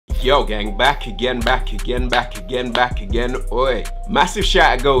Yo gang, back again. Oi. Massive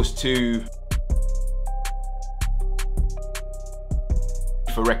shout out goes to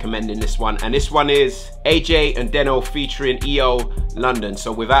for recommending this one, and this one is AJ and Deno featuring EO London.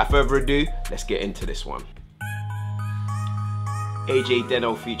 So without further ado, let's get into this one. AJ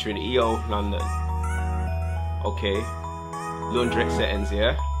Deno featuring EO London. Okay, laundrette settings,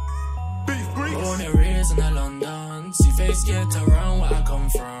 yeah. Born and raised in London, see face get around where I come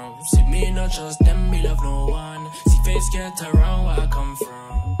from. See me not trust them, me love no one. See face get around where I come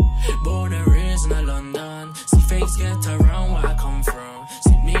from. Born and raised in London, see face get around where I come from.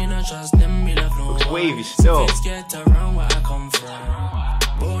 See me not trust them, me love no one. Wavy still. See face get around where I come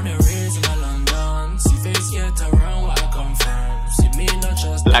from. Born and raised in London, see face get around where I come from. See me not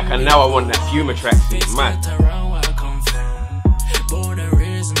trust them. Like I now I want that Fuma track, man. Around where I come from. Born and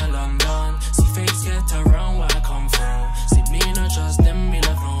raised in London, see face get around where I come from. See me not trust them, me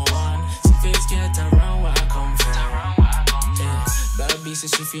love no one. See face get around where I come from. Yeah. Bad B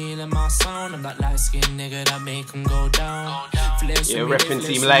says she feeling my sound. I'm that light skinned nigga that make them go down. Yeah, repping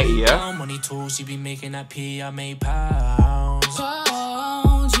Team Lighty, yeah. Money too, she be making that P, I make pounds.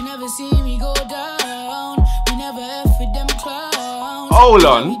 Pounds, you never see me go down. We never F with them clowns. Hold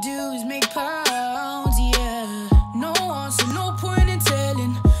on. All we do is make pounds, yeah. No answer, no point in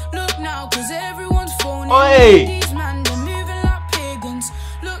telling. Look now, cause everyone's phoning. Oi. These man, they're moving like pagans.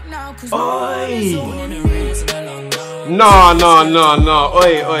 Look now, cause Oi. no one is raised in London. No.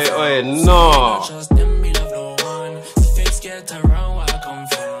 Oi, no. Trust them, me love no one. See face get around where I come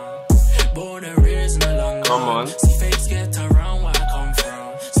from. Born and raised in London. Come on. See face get around where I come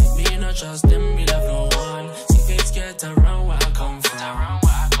from. See me not trust them, me love no one. See face get around where I come from.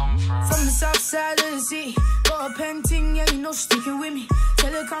 From the south side of the city, got a painting, yeah, you know, sticking with me.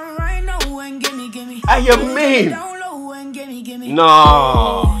 Tell her come right now and gimme. How you mean? Down low and gimme.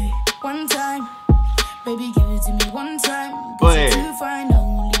 No. One time, baby, give it to me one time. Oi. To find out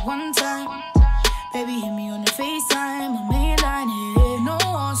only one time. Baby, hit me on the FaceTime, my main line here. No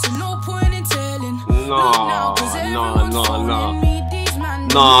answer, no point in telling. No.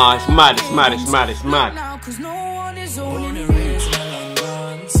 No, it's mad. Now, cause no one is owning me.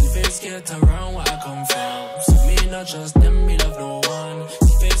 London, see face get around where I come from. See me not trust them, me love no one.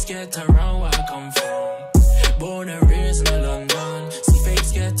 See face get around where I come from. Born and raised in London, see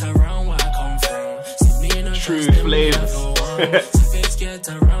face get around where I come from. See me not True trust them, flavors. me love no one. See face get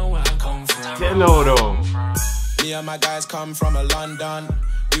around where I come from. Deno though. Me and my guys come from a London.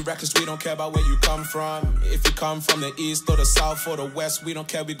 We reckless, we don't care about where you come from. If you come from the east or the south or the west, we don't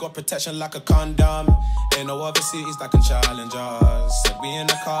care, we got protection like a condom. Ain't no other cities that can challenge us. Said we in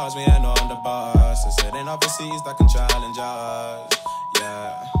the cars, we ain't on the bus. I said ain't other cities that can challenge us.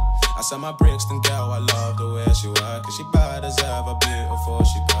 Yeah. I said my Brixton girl, I love the way she work. Cause she bad as ever, beautiful,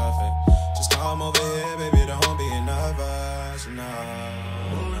 she perfect. Just come over here, baby, don't be nervous, no.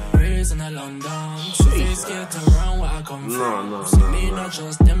 In London, see face get around where I come from. See me not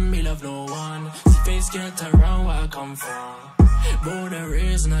trust them, me love no one. See face get around where I come from. Born and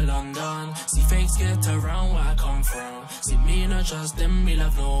raised in London, see face get around where I come from. See me not trust them, me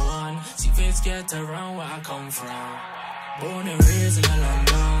love no one. See face get around where I come from. Born and raised in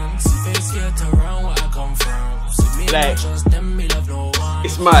London, see face get around where I come from. See me not trust them, me love no one.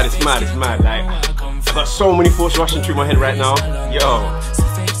 It's mad. Like I got so many thoughts rushing through my head right now. Yo.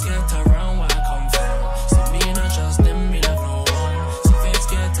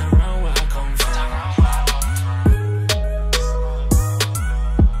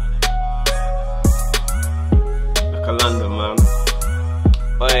 London, man.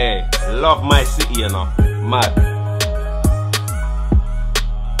 Hey, love my city, you know. Mad.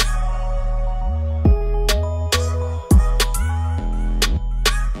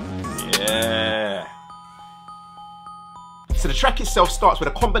 Yeah. So the track itself starts with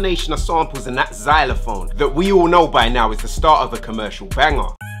a combination of samples and that xylophone that we all know by now is the start of a commercial banger.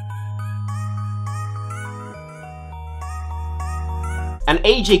 And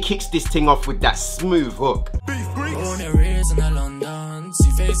AJ kicks this thing off with that smooth hook. Born and raised in London,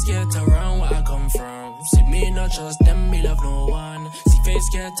 see face get around where I come from. See me not trust them, me love no one. See face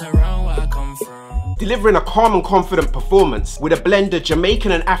get around where I come from. Delivering a calm and confident performance with a blend of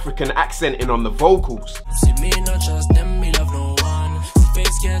Jamaican and African accenting on the vocals. See me not trust them, me love no one. See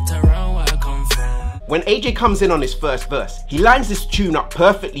face get around where I come from. When AJ comes in on his first verse, he lines this tune up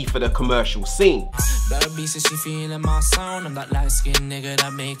perfectly for the commercial scene. Bad B says she feeling my sound. I'm that light skinned nigga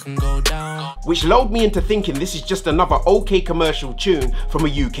that make him go down. Which lulled me into thinking this is just another OK commercial tune from a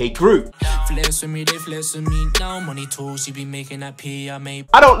UK group. Flex with me, they flex with me now. Money too, she be making that P, I made.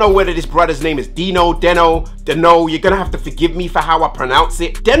 I don't know whether this brother's name is Deno, Deno, you're gonna have to forgive me for how I pronounce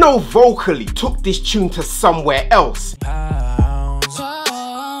it. Deno vocally took this tune to somewhere else. Pounds,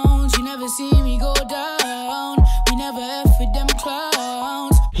 you never see me go down. We never F with them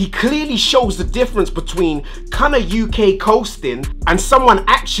clowns. He clearly shows the difference between kinda UK coasting and someone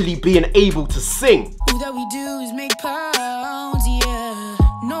actually being able to sing. All that we do is make pounds, yeah.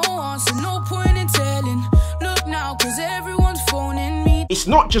 No answer, no point in telling. Look now, cause everyone's phoning me. It's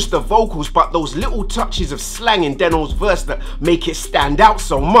not just the vocals, but those little touches of slang in Deno's verse that make it stand out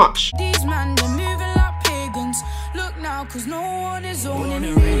so much. These man, they're moving like pagans. Look now, cause no one is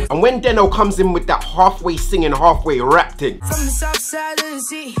owning me. And when Deno comes in with that halfway singing, halfway rapping, From the south side of the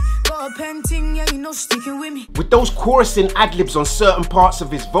city, got a painting, yeah, you know, sticking with me. with those chorusing ad-libs on certain parts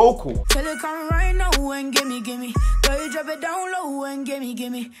of his vocal, Tell it come right now and gimme. Girl, you drop it down low and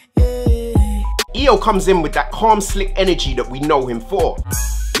gimme, yeah. EO comes in with that calm, slick energy that we know him for.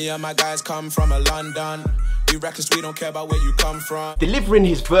 Me and my guys come from a London. We reckless, we don't care about where you come from. Delivering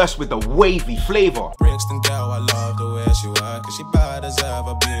his verse with a wavy flavour. Brixton girl, I love the way she work. Cause she bad as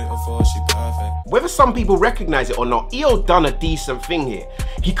ever, beautiful, she perfect. Whether some people recognise it or not, EO done a decent thing here.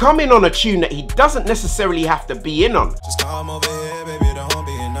 He come in on a tune that he doesn't necessarily have to be in on, Just come over here, baby, don't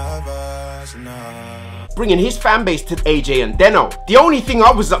be nervous, nah. bringing his fan base to AJ and Deno. The only thing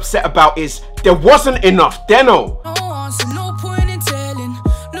I was upset about is there wasn't enough Deno. No answer, no point in telling.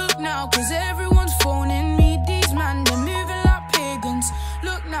 Look now, cause everyone's phoning me. These man, they're moving like pagans.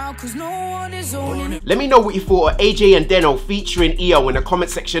 Look now, cause no one is owning it. Let me know what you thought of AJ and Deno featuring EO in the comment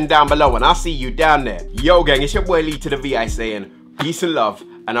section down below, and I'll see you down there. Yo gang, it's your boy LeeToTheVI saying peace and love,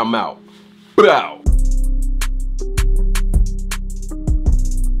 and I'm out. Bow.